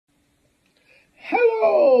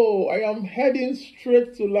So I am heading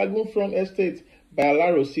straight to LagoonFront Estate by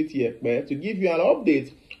Alaro City Ekpe to give you an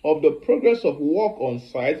update of the progress of work on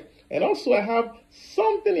site, and also I have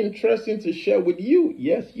something interesting to share with you.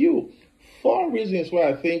 Yes, you. 4 reasons why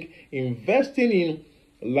I think investing in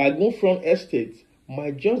LagoonFront Estate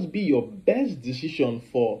might just be your best decision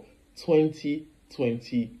for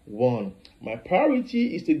 2021. My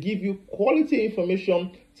priority is to give you quality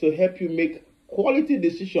information to help you make quality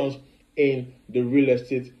decisions in the real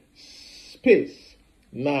estate space.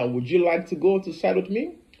 Now, would you like to go to site with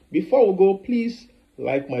me? Before we go, please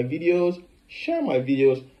like my videos, share my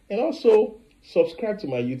videos, and also subscribe to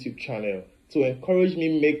my YouTube channel to encourage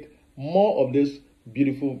me make more of these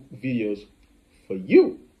beautiful videos for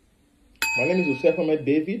you. My name is Joseph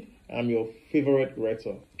David. I'm your favorite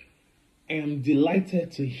writer. I am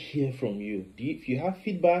delighted to hear from you. If you have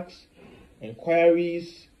feedbacks,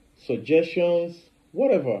 inquiries, suggestions,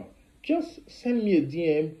 whatever, just send me a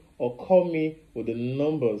DM or call me with the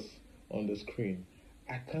numbers on the screen.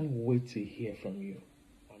 I can't wait to hear from you.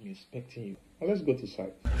 I'm expecting you. Now let's go to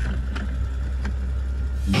site.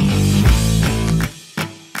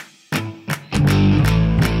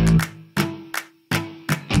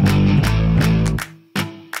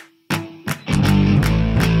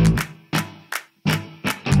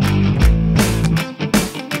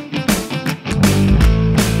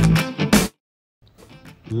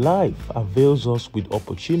 Life avails us with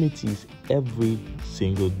opportunities every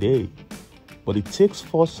single day, but it takes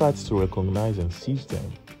foresight to recognize and seize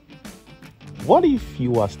them. What if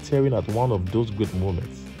you are staring at one of those great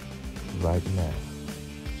moments right now?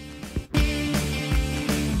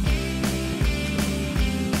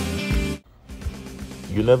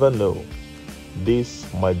 You never know.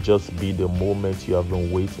 This might just be the moment you have been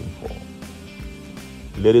waiting for.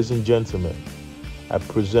 Ladies and gentlemen, I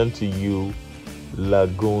present to you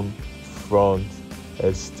LagoonFront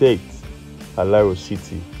Estate, Alaro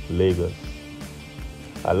City, Lagos.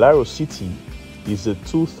 Alaro City is a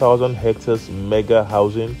 2,000 hectares mega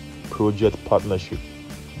housing project partnership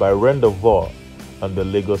by Rendover and the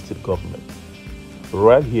Lagos State government.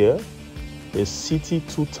 Right here, a city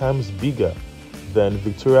 2 times bigger than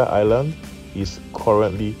Victoria Island is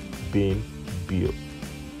currently being built.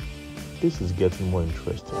 This is getting more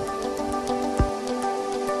interesting.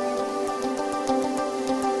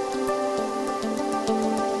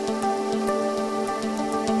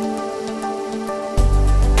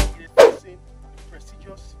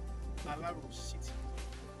 Alaro City.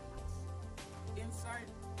 Inside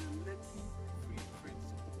the Lekki Free Trade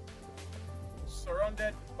Zone,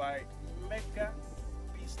 surrounded by mega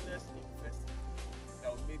business investments that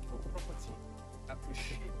will make your property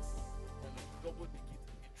appreciate on a double-digit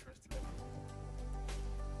interest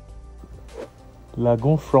level.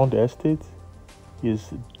 LagoonFront Estate is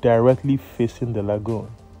directly facing the lagoon.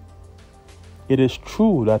 It is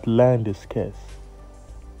true that land is scarce,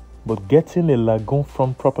 but getting a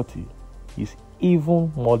lagoonfront property is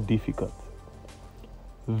even more difficult.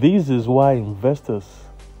 This is why investors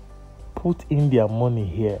put in their money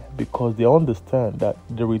here, because they understand that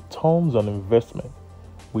the returns on investment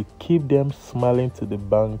will keep them smiling to the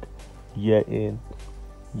bank year in,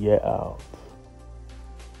 year out.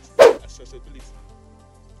 Accessibility.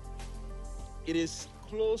 It is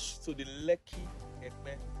close to the Lekki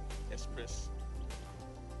Ekpe Express.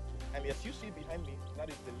 And as you see behind me, that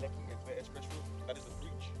is the Lekki Ekpe Express Road. That is the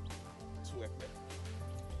bridge to Ekpe.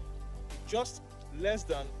 Just less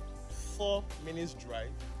than 4 minutes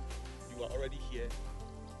drive, you are already here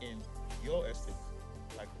in your estate,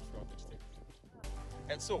 LagoonFront Estate.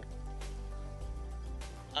 And so,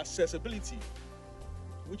 accessibility,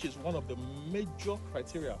 which is one of the major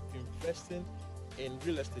criteria investing in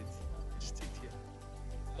real estate, is stated here.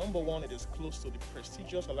 Number 1, it is close to the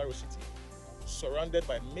prestigious Alaro City, surrounded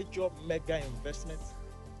by major mega investment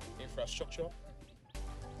infrastructure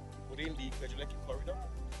within the Lekki corridor.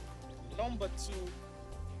 Number 2,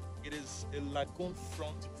 it is a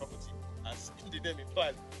lagoon-front property. As in the name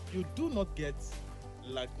implies, you do not get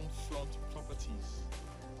lagoon-front properties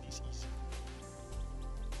this easy.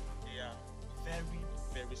 They are very,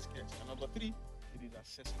 very scarce. And number 3, it is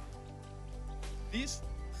accessible. These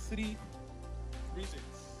 3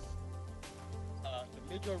 reasons are the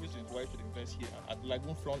major reasons why you should invest here at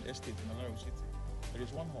LagoonFront Estate in Alaro City. There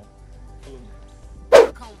is one more. Follow me.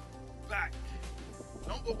 Welcome back.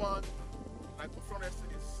 Number 1, LagoonFront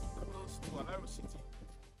Estate is close to Alaro City.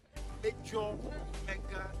 Major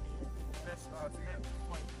mega investment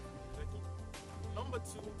point. Number 2, it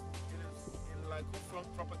is a lagoon-front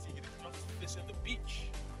property. It is just facing the beach,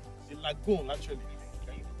 the lagoon actually.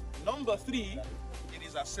 Number 3, it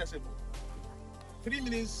is accessible. 3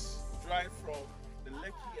 minutes drive from the the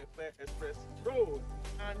Lekki Express Road.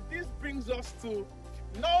 And this brings us to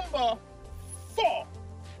number 4.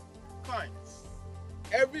 Clients.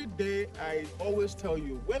 Every day I always tell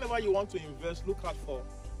you, whenever you want to invest, look out for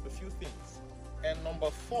a few things. And number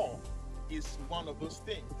 4 is one of those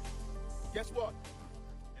things. Guess what?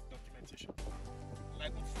 The documentation.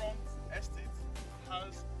 LagoonFront Estate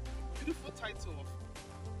has a beautiful title of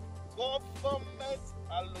Government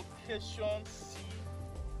Allocation C.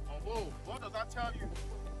 Oh, what does that tell you?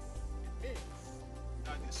 It means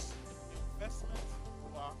that this investment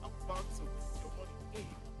you are about to put your money in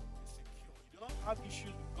is secure. You do not have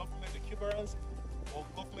issues with government equivalence or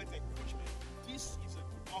government encroachment. This is a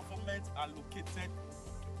government allocated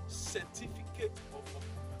certificate of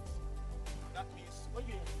occupancy. That means when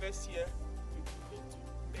you invest here, you go to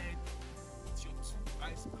bed with your 2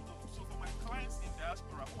 eyes closed. So for my clients in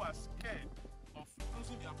diaspora who are scared of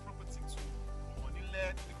losing their property to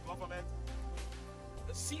money-led, the government,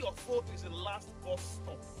 the C of O is the last bus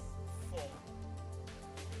stop for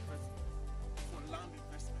land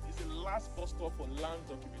investment. It's the last bus stop for land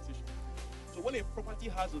documentation. So when a property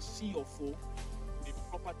has a C of O, the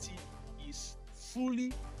property is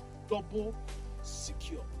fully double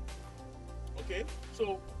secure. Okay,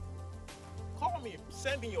 so call me,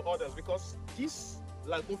 send in your orders, because this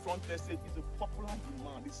LagoonFront Estate is a popular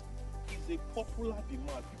demand. It's a popular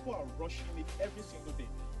demand. People are rushing it every single day,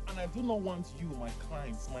 and I do not want you, my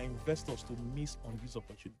clients, my investors, to miss on this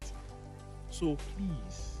opportunity. So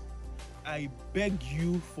please, I beg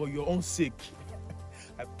you for your own sake.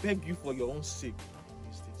 I beg you for your own sake. Don't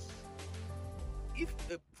miss this. If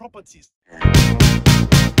a property is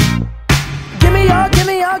give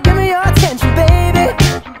me your attention, baby.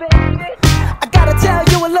 I gotta tell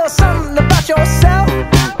you a little something about yourself.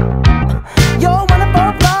 You're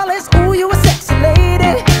wonderful, flawless, ooh, you a sexy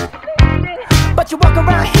lady. But you walk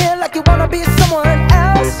around here like you wanna be someone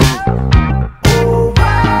else. Ooh,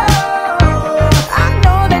 whoa. I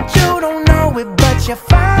know that you don't know it, but you're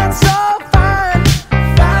fine, so fine.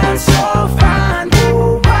 Fine, so fine.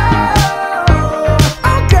 Ooh, whoa.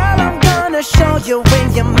 Oh, girl, I'm gonna show you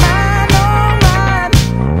when you're